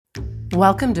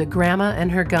Welcome to Grandma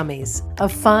and Her Gummies, a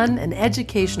fun and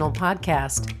educational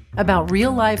podcast about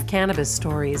real-life cannabis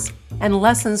stories and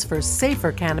lessons for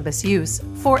safer cannabis use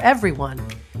for everyone.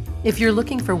 If you're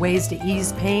looking for ways to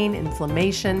ease pain,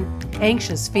 inflammation,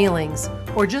 anxious feelings,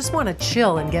 or just want to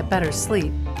chill and get better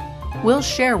sleep, we'll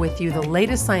share with you the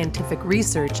latest scientific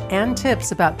research and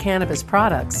tips about cannabis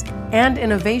products and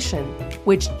innovation,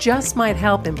 which just might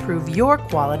help improve your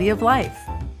quality of life.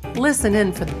 Listen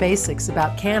in for the basics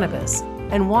about cannabis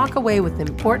and walk away with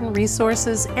important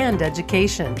resources and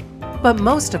education. But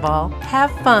most of all,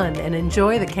 have fun and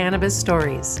enjoy the cannabis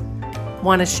stories.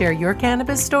 Want to share your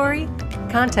cannabis story?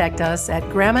 Contact us at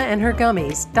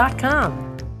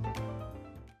grandmaandhergummies.com.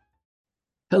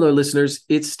 Hello, listeners.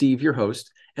 It's Steve, your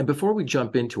host. And before we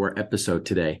jump into our episode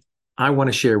today, I want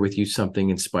to share with you something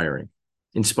inspiring.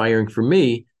 Inspiring for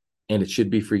me, and it should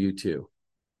be for you too.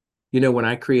 You know, when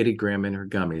I created Grandma and Her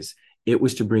Gummies, it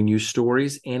was to bring you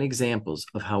stories and examples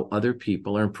of how other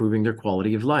people are improving their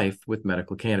quality of life with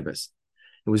medical cannabis.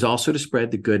 It was also to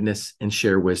spread the goodness and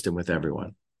share wisdom with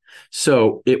everyone.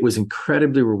 So it was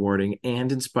incredibly rewarding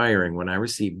and inspiring when I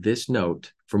received this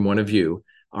note from one of you,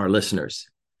 our listeners.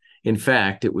 In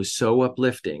fact, it was so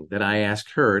uplifting that I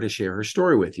asked her to share her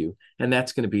story with you, and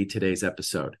that's going to be today's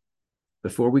episode.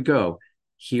 Before we go,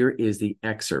 here is the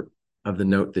excerpt of the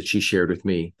note that she shared with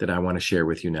me that I want to share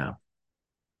with you now.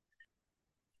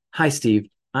 Hi, Steve.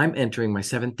 I'm entering my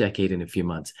 7th decade in a few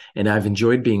months, and I've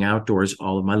enjoyed being outdoors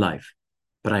all of my life,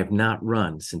 but I've not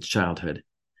run since childhood.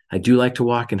 I do like to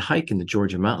walk and hike in the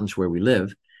Georgia mountains where we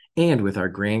live, and with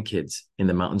our grandkids in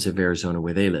the mountains of Arizona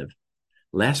where they live.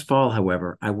 Last fall,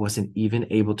 however, I wasn't even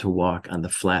able to walk on the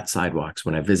flat sidewalks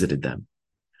when I visited them.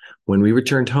 When we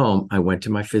returned home, I went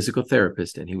to my physical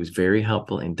therapist, and he was very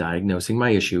helpful in diagnosing my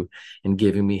issue and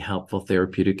giving me helpful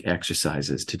therapeutic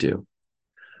exercises to do.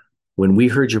 When we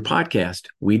heard your podcast,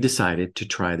 we decided to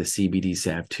try the CBD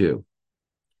salve too.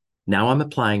 Now I'm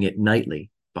applying it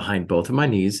nightly behind both of my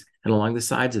knees and along the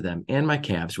sides of them and my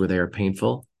calves where they are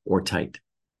painful or tight.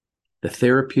 The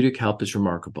therapeutic help is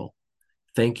remarkable.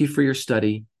 Thank you for your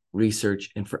study, research,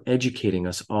 and for educating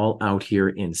us all out here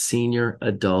in senior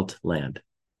adult land.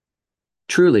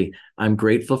 Truly, I'm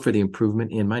grateful for the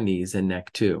improvement in my knees and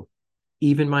neck too.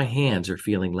 Even my hands are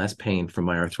feeling less pain from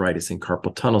my arthritis and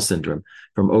carpal tunnel syndrome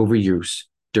from overuse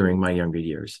during my younger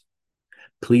years.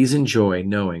 Please enjoy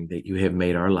knowing that you have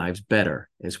made our lives better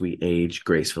as we age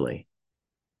gracefully.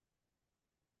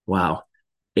 Wow,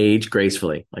 age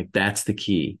gracefully, like that's the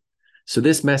key. So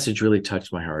this message really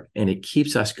touched my heart, and it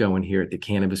keeps us going here at the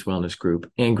Cannabis Wellness Group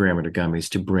and Grandma and Her Gummies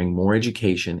to bring more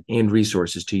education and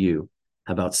resources to you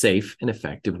about safe and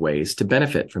effective ways to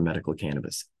benefit from medical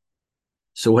cannabis.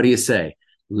 So what do you say?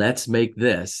 Let's make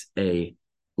this a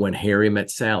when Harry met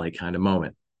Sally kind of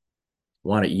moment.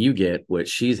 Why don't you get what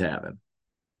she's having?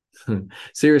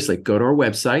 Seriously, go to our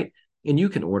website and you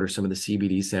can order some of the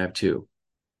CBD salve too.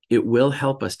 It will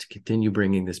help us to continue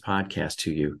bringing this podcast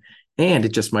to you, and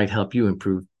it just might help you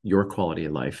improve your quality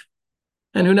of life.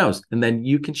 And who knows? And then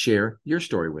you can share your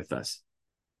story with us.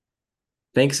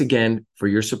 Thanks again for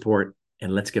your support,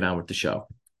 and let's get on with the show.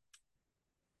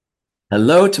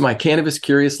 Hello to my cannabis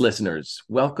curious listeners.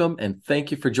 Welcome and thank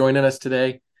you for joining us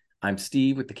today. I'm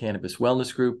Steve with the Cannabis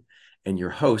Wellness Group and your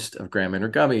host of Grandma and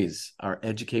Her Gummies, our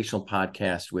educational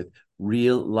podcast with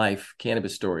real life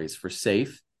cannabis stories for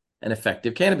safe and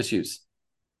effective cannabis use.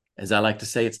 As I like to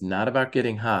say, it's not about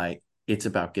getting high, it's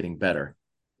about getting better.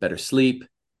 Better sleep,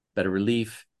 better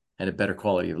relief, and a better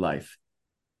quality of life.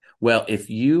 Well, if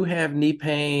you have knee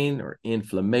pain or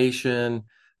inflammation,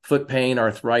 foot pain,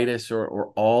 arthritis,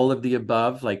 or all of the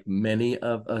above, like many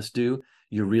of us do,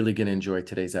 you're really going to enjoy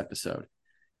today's episode.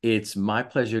 It's my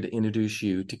pleasure to introduce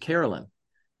you to Carolyn,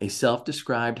 a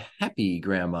self-described happy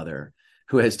grandmother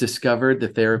who has discovered the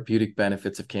therapeutic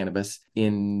benefits of cannabis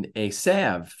in a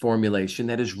salve formulation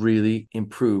that has really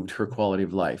improved her quality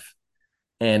of life.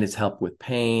 And it's helped with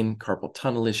pain, carpal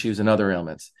tunnel issues, and other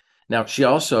ailments. Now, she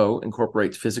also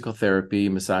incorporates physical therapy,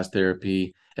 massage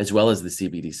therapy, as well as the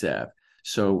CBD salve.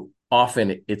 So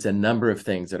often it's a number of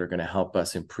things that are going to help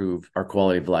us improve our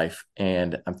quality of life.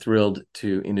 And I'm thrilled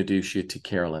to introduce you to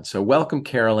Carolyn. So welcome,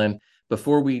 Carolyn.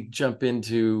 Before we jump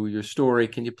into your story,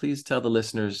 can you please tell the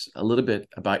listeners a little bit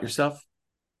about yourself?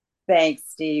 Thanks,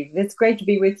 Steve. It's great to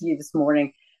be with you this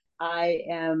morning. I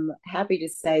am happy to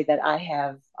say that I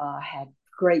have had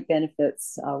great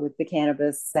benefits with the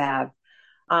cannabis salve.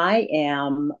 I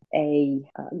am a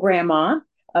grandma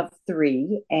of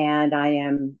 3, and I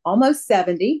am almost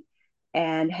 70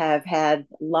 and have had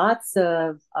lots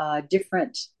of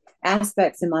different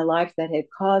aspects in my life that have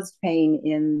caused pain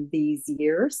in these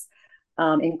years,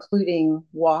 including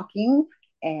walking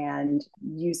and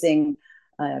using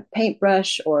a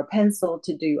paintbrush or a pencil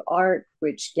to do art,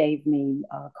 which gave me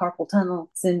carpal tunnel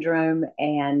syndrome,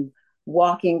 and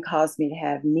walking caused me to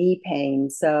have knee pain.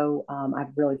 So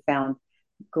I've really found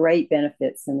great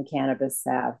benefits in the cannabis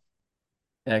salve.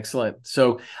 Excellent.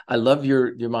 So I love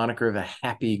your moniker of a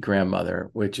happy grandmother,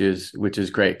 which is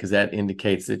great because that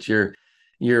indicates that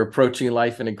you're approaching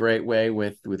life in a great way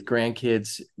with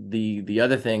grandkids. The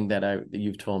other thing that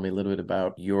you've told me a little bit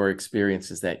about your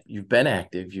experience is that you've been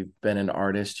active, you've been an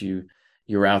artist,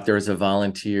 you're out there as a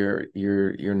volunteer,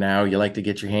 you like to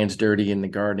get your hands dirty in the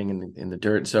gardening and in the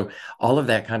dirt. So all of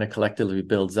that kind of collectively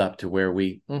builds up to where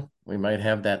we might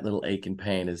have that little ache and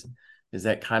pain. Is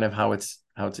that kind of how it's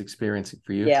experiencing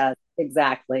for you? Yeah,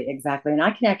 exactly, exactly. And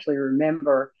I can actually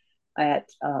remember at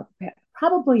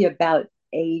probably about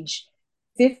age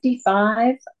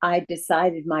 55, I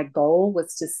decided my goal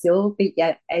was to still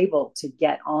able to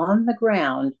get on the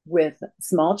ground with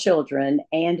small children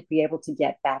and be able to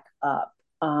get back up.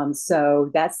 So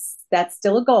that's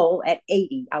still a goal. At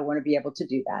 80, I want to be able to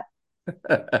do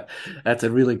that. That's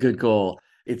a really good goal.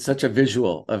 It's such a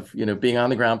visual of, being on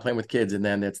the ground playing with kids, and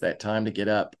then it's that time to get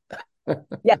up.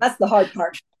 Yeah, that's the hard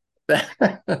part.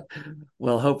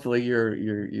 Well, hopefully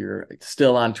you're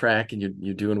still on track and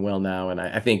you're doing well now. And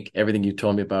I think everything you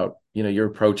told me about, your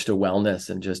approach to wellness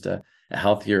and just a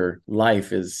healthier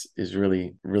life is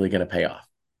really, really going to pay off.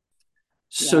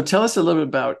 So Yeah. tell us a little bit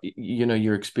about,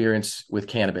 your experience with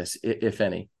cannabis, if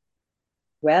any.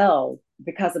 Well,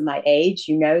 because of my age,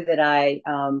 you know that I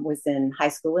was in high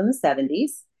school in the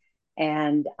 70s,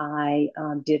 and I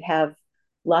did have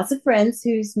lots of friends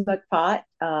who smoked pot,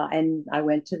 and I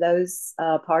went to those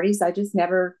parties. I just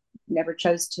never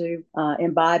chose to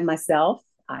imbibe myself.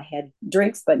 I had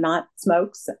drinks, but not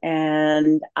smokes,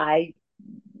 and I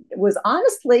was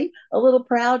honestly a little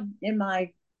proud in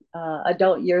my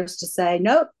adult years to say,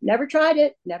 nope, never tried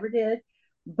it, never did.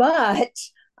 But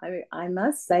I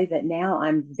must say that now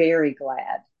I'm very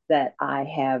glad that I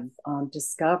have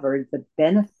discovered the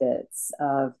benefits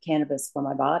of cannabis for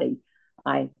my body.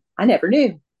 I never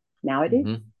knew. Now I do.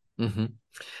 Mm-hmm. Mm-hmm.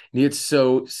 It's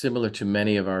so similar to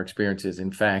many of our experiences.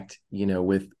 In fact,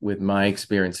 with my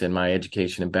experience and my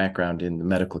education and background in the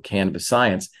medical cannabis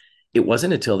science, it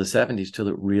wasn't until the 70s till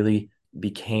it really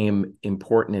became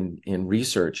important in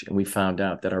research. And we found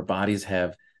out that our bodies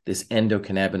have this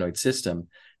endocannabinoid system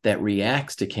that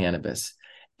reacts to cannabis.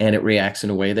 And it reacts in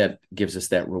a way that gives us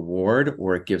that reward,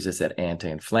 or it gives us that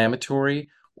anti-inflammatory,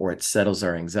 or it settles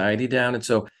our anxiety down. And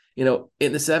so, in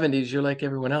the 70s, you're like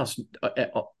everyone else.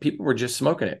 People were just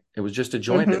smoking it. It was just a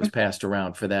joint that was passed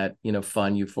around for that,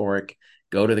 fun, euphoric,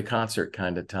 go to the concert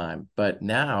kind of time. But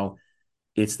now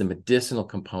it's the medicinal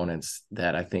components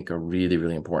that I think are really,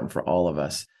 really important for all of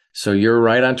us. So you're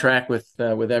right on track with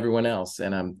everyone else,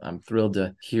 and I'm thrilled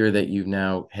to hear that you've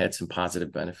now had some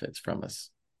positive benefits from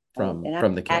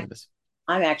the cannabis.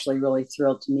 I'm actually really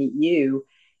thrilled to meet you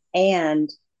and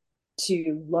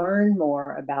to learn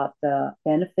more about the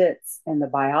benefits and the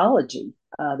biology,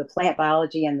 the plant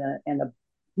biology and the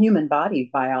human body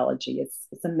biology.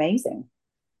 It's amazing.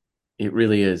 It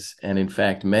really is. And in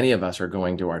fact, many of us are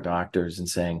going to our doctors and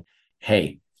saying,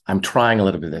 hey, I'm trying a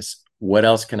little bit of this. What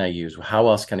else can I use? How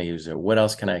else can I use it? What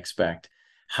else can I expect?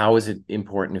 How is it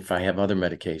important if I have other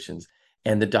medications?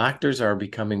 And the doctors are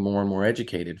becoming more and more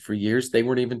educated. For years, they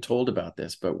weren't even told about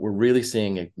this, but we're really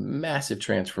seeing a massive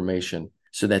transformation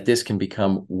so that this can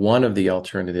become one of the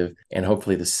alternative and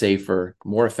hopefully the safer,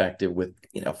 more effective with,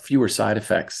 fewer side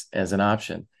effects as an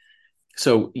option.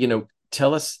 So,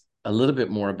 tell us a little bit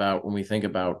more about when we think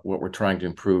about what we're trying to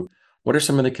improve. What are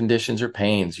some of the conditions or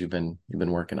pains you've been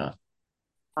working on?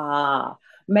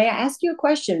 May I ask you a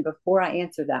question before I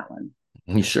answer that one?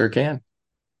 You sure can.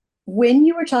 When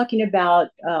you were talking about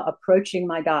approaching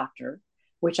my doctor,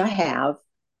 which I have,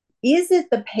 is it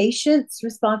the patient's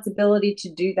responsibility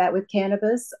to do that with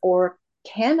cannabis, or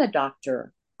can a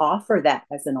doctor offer that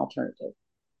as an alternative?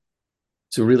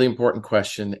 It's a really important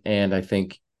question. And I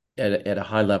think at a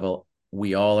high level,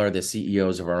 we all are the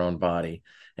CEOs of our own body.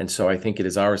 And so I think it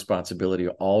is our responsibility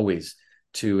always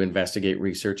to investigate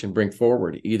research and bring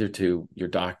forward either to your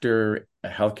doctor, a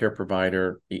healthcare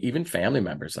provider, even family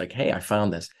members like, hey, I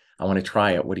found this. I want to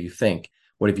try it. What do you think?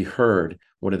 What have you heard?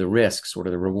 What are the risks? What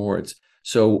are the rewards?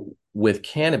 So with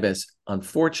cannabis,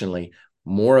 unfortunately,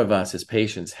 more of us as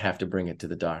patients have to bring it to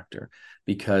the doctor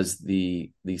because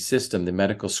the system, the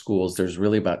medical schools, there's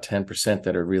really about 10%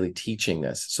 that are really teaching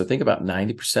this. So think about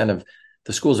 90% of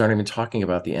the schools aren't even talking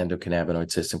about the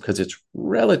endocannabinoid system because it's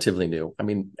relatively new. I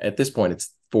mean, at this point,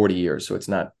 it's 40 years, so it's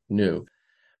not new,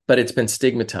 but it's been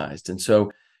stigmatized. And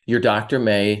so Your doctor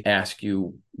may ask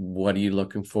you, what are you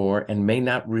looking for, and may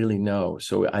not really know.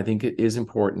 So I think it is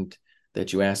important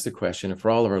that you ask the question. And for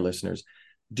all of our listeners,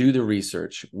 do the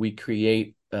research. We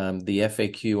create the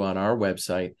FAQ on our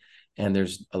website, and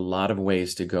there's a lot of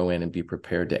ways to go in and be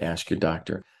prepared to ask your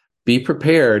doctor. Be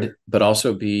prepared, but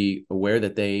also be aware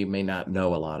that they may not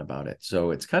know a lot about it.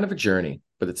 So it's kind of a journey,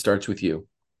 but it starts with you.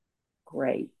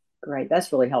 Great, great.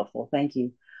 That's really helpful. Thank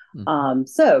you. Mm-hmm.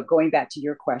 So going back to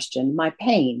your question, my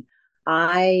pain,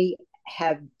 I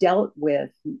have dealt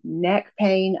with neck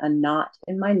pain, a knot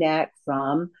in my neck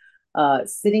from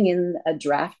sitting in a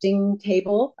drafting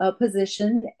table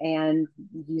position and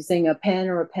using a pen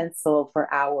or a pencil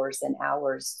for hours and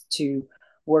hours to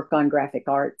work on graphic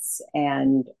arts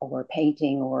and or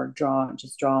painting or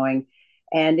just drawing.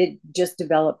 And it just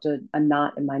developed a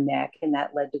knot in my neck, and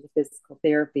that led to the physical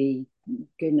therapy.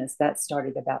 Goodness, that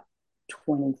started about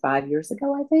 25 years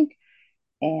ago, I think.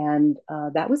 And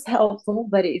that was helpful,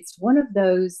 but it's one of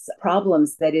those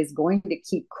problems that is going to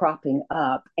keep cropping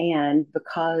up. And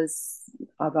because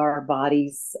of our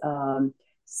body's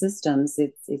systems,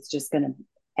 it's just going to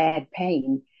add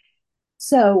pain.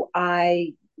 So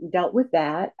I dealt with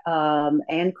that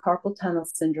and carpal tunnel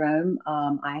syndrome.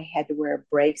 I had to wear a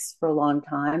brace for a long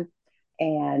time.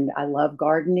 And I love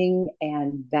gardening,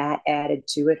 and that added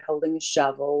to it, holding a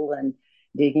shovel and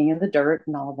digging in the dirt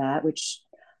and all that, which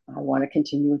I want to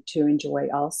continue to enjoy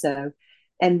also.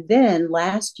 And then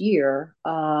last year,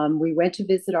 we went to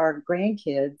visit our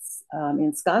grandkids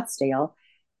in Scottsdale.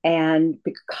 And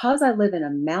because I live in a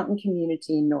mountain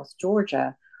community in North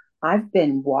Georgia, I've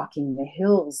been walking the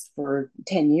hills for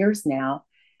 10 years now,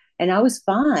 and I was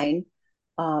fine.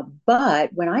 But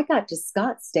when I got to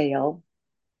Scottsdale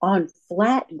on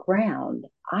flat ground,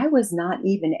 I was not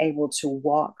even able to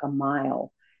walk a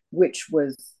mile, which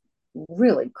was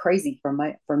really crazy for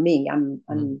me.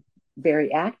 I'm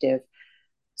very active.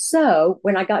 So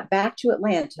when I got back to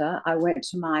Atlanta, I went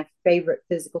to my favorite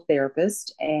physical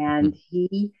therapist, and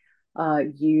he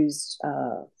used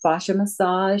fascia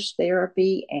massage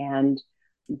therapy and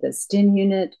the stim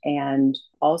unit, and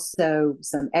also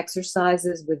some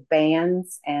exercises with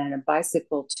bands and a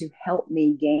bicycle to help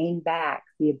me gain back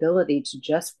the ability to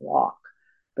just walk,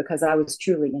 because I was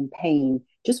truly in pain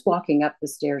just walking up the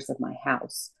stairs of my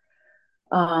house.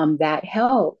 That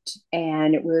helped,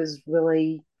 and it was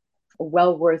really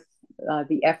well worth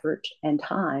the effort and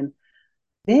time.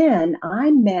 Then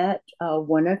I met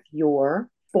one of your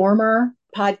former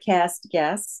podcast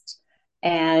guests,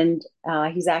 and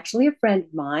he's actually a friend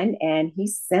of mine, and he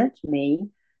sent me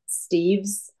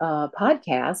Steve's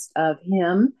podcast of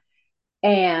him,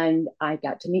 and I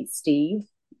got to meet Steve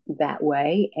that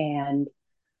way. And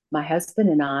my husband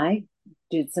and I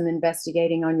did some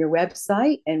investigating on your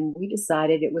website, and we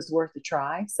decided it was worth a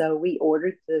try. So we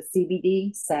ordered the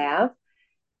CBD salve,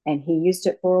 and he used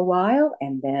it for a while,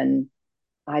 and then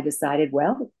I decided,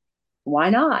 well, why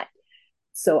not?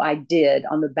 So I did.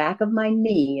 On the back of my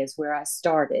knee is where I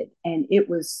started, and it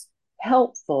was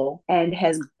helpful and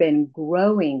has been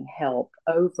growing help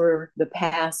over the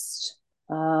past,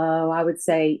 I would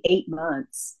say, 8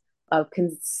 months of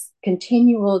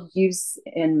continual use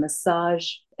and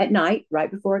massage at night,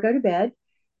 right before I go to bed.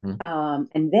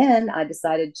 And then I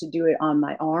decided to do it on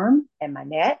my arm and my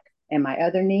neck and my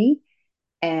other knee.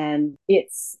 And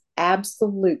it's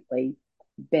absolutely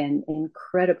been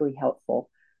incredibly helpful.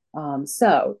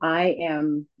 So I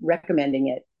am recommending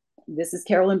it. This is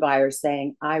Carolyn Byers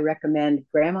saying, I recommend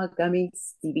Grandma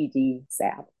Gummy's CBD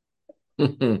salve.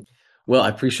 Well, I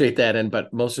appreciate that.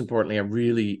 But most importantly, I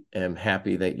really am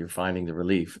happy that you're finding the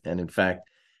relief. And in fact,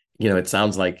 it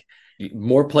sounds like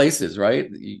more places, right?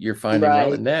 You're finding, well,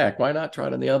 the Right. neck, why not try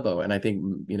it on the elbow? And I think,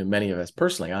 many of us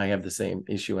personally, I have the same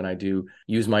issue, and I do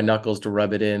use my knuckles to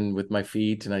rub it in with my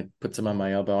feet, and I put some on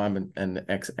my elbow. I'm an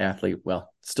ex-athlete.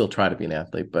 Well, still try to be an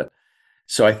athlete. But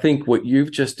so I think what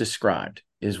you've just described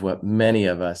is what many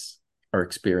of us are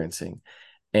experiencing.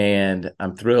 And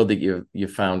I'm thrilled that you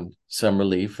found some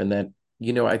relief, and that,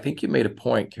 I think you made a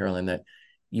point, Carolyn, that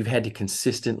you've had to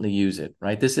consistently use it,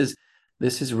 right? This is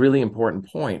a really important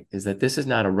point, is that this is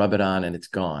not a rub it on and it's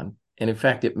gone. And in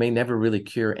fact, it may never really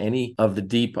cure any of the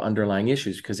deep underlying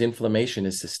issues, because inflammation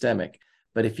is systemic.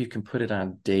 But if you can put it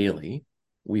on daily,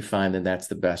 we find that that's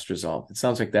the best result. It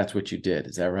sounds like that's what you did.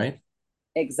 Is that right?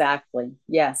 Exactly.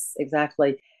 Yes,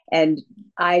 exactly. And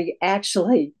I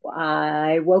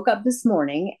woke up this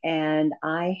morning and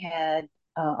I had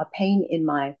a pain in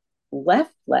my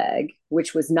left leg,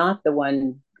 which was not the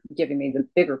one giving me the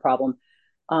bigger problem,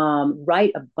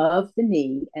 right above the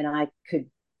knee. And I could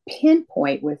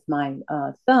pinpoint with my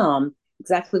thumb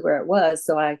exactly where it was.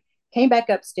 So I came back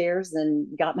upstairs and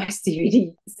got my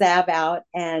CBD salve out,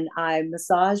 and I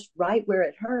massaged right where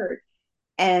it hurt.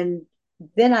 And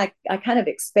then I kind of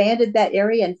expanded that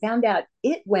area and found out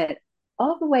it went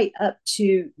all the way up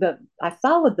to I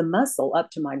followed the muscle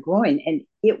up to my groin, and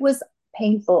it was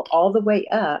painful all the way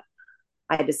up.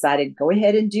 I decided go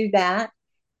ahead and do that.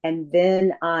 And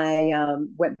then I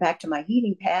went back to my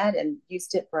heating pad and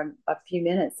used it for a few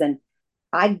minutes. And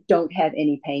I don't have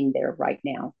any pain there right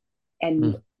now.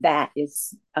 And that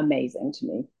is amazing to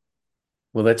me.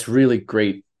 Well, that's really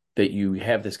great that you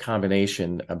have this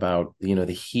combination about, the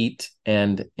heat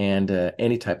and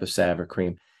any type of salve or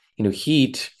cream.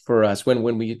 Heat for us, when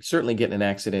we certainly get in an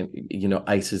accident,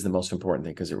 ice is the most important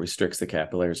thing because it restricts the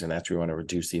capillaries, and that's where we want to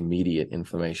reduce the immediate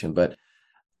inflammation. But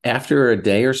after a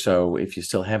day or so, if you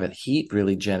still have it, heat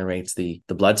really generates the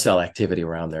blood cell activity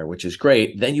around there, which is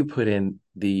great. Then you put in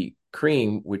the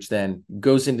cream, which then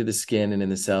goes into the skin and in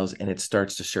the cells, and it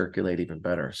starts to circulate even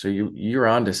better. So you're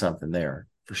onto something there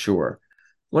for sure.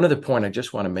 One other point I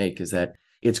just want to make is that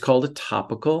it's called a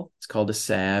topical, it's called a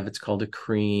salve, it's called a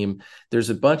cream.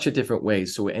 There's a bunch of different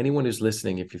ways. So anyone who's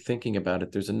listening, if you're thinking about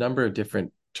it, there's a number of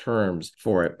different terms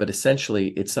for it, but essentially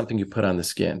it's something you put on the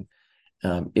skin.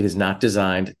 It is not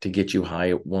designed to get you high.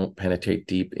 It won't penetrate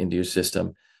deep into your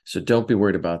system. So don't be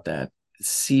worried about that.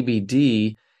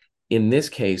 CBD, in this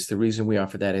case, the reason we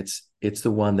offer that, it's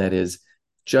the one that is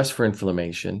just for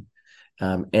inflammation.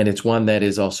 And it's one that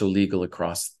is also legal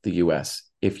across the US.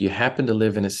 If you happen to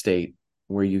live in a state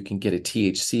where you can get a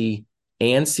THC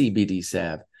and CBD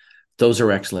salve, those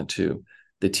are excellent too.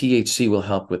 The THC will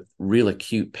help with real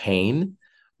acute pain,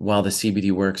 while the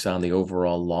CBD works on the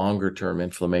overall longer term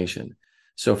inflammation.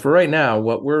 So for right now,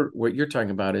 what you're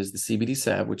talking about is the CBD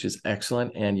salve, which is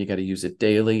excellent, and you got to use it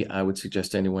daily. I would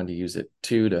suggest anyone to use it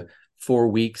 2 to 4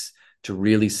 weeks to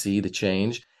really see the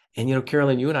change. And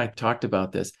Carolyn, you and I talked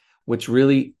about this. What's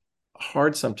really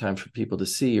hard sometimes for people to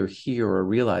see or hear or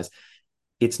realize,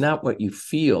 it's not what you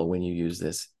feel when you use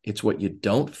this, it's what you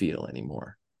don't feel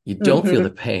anymore. You don't feel the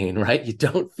pain, right? You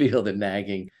don't feel the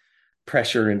nagging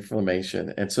pressure,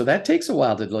 inflammation. And so that takes a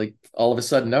while to all of a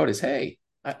sudden notice, hey,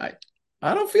 I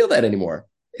don't feel that anymore.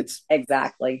 It's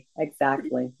exactly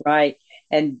right.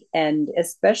 And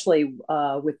especially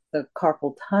with the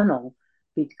carpal tunnel,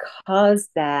 because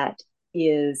that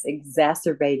is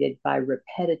exacerbated by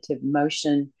repetitive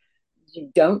motion. You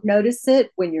don't notice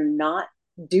it when you're not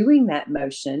doing that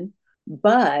motion,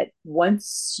 but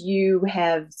once you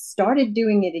have started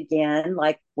doing it again,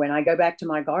 like when I go back to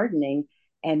my gardening,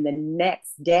 and the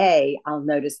next day I'll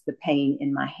notice the pain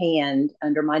in my hand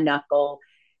under my knuckle,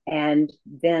 and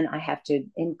then I have to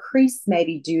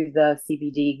maybe do the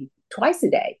CBD twice a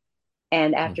day.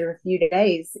 And after a few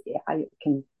days, I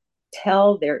can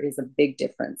tell there is a big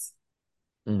difference.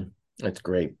 That's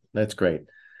great. That's great.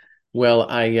 Well,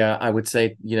 I would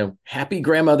say, happy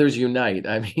grandmothers unite.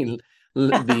 I mean,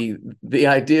 the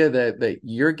idea that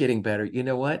you're getting better, you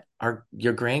know what?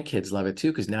 Your grandkids love it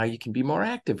too, because now you can be more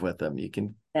active with them. You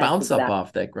can bounce up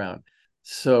off that ground.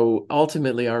 So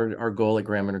ultimately, our goal at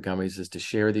Grandma and Her Gummies is to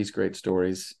share these great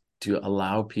stories, to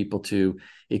allow people to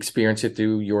experience it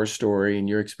through your story and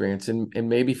your experience, and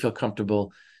maybe feel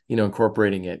comfortable,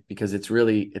 incorporating it, because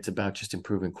it's about just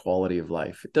improving quality of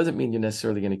life. It doesn't mean you're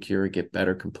necessarily going to cure or get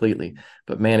better completely,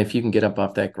 but man, if you can get up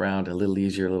off that ground a little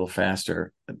easier, a little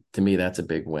faster, to me, that's a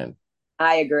big win.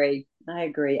 I agree.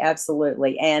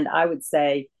 Absolutely. And I would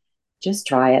say, just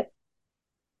try it.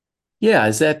 Yeah.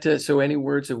 Is that so? Any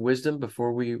words of wisdom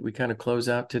before we kind of close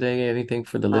out today? Anything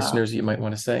for the listeners you might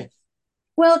want to say?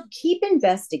 Well, keep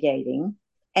investigating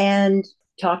and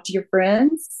talk to your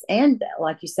friends. And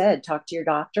like you said, talk to your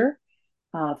doctor.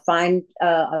 Find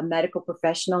a medical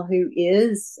professional who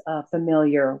is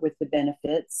familiar with the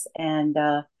benefits. And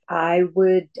I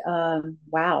would,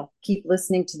 keep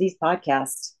listening to these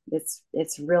podcasts.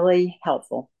 It's really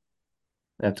helpful.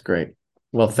 That's great.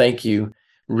 Well, thank you.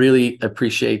 Really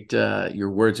appreciate your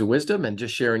words of wisdom and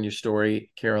just sharing your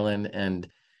story, Carolyn, and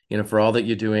for all that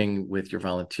you're doing with your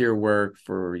volunteer work,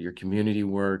 for your community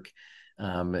work,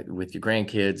 with your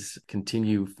grandkids.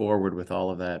 Continue forward with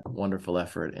all of that wonderful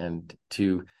effort. And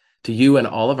to you and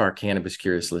all of our Cannabis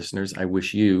Curious listeners, I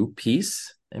wish you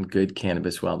peace and good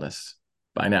cannabis wellness.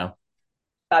 Bye now.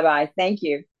 Bye-bye. Thank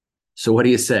you. So what do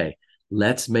you say?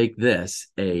 Let's make this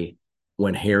a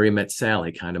when Harry met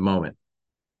Sally kind of moment.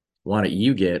 Why don't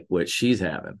you get what she's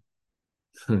having?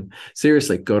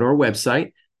 Seriously, go to our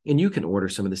website and you can order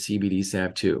some of the CBD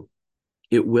salve too.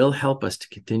 It will help us to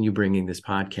continue bringing this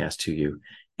podcast to you,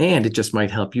 and it just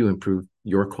might help you improve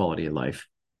your quality of life.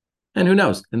 And who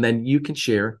knows? And then you can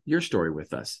share your story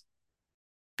with us.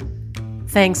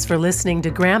 Thanks for listening to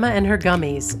Grandma and Her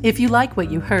Gummies. If you like what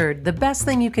you heard, the best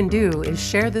thing you can do is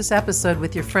share this episode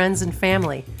with your friends and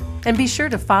family. And be sure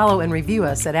to follow and review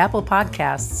us at Apple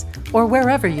Podcasts or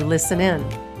wherever you listen in.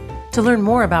 To learn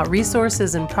more about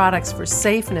resources and products for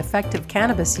safe and effective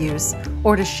cannabis use,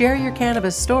 or to share your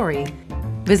cannabis story,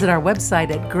 visit our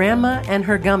website at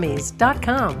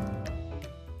grandmaandhergummies.com.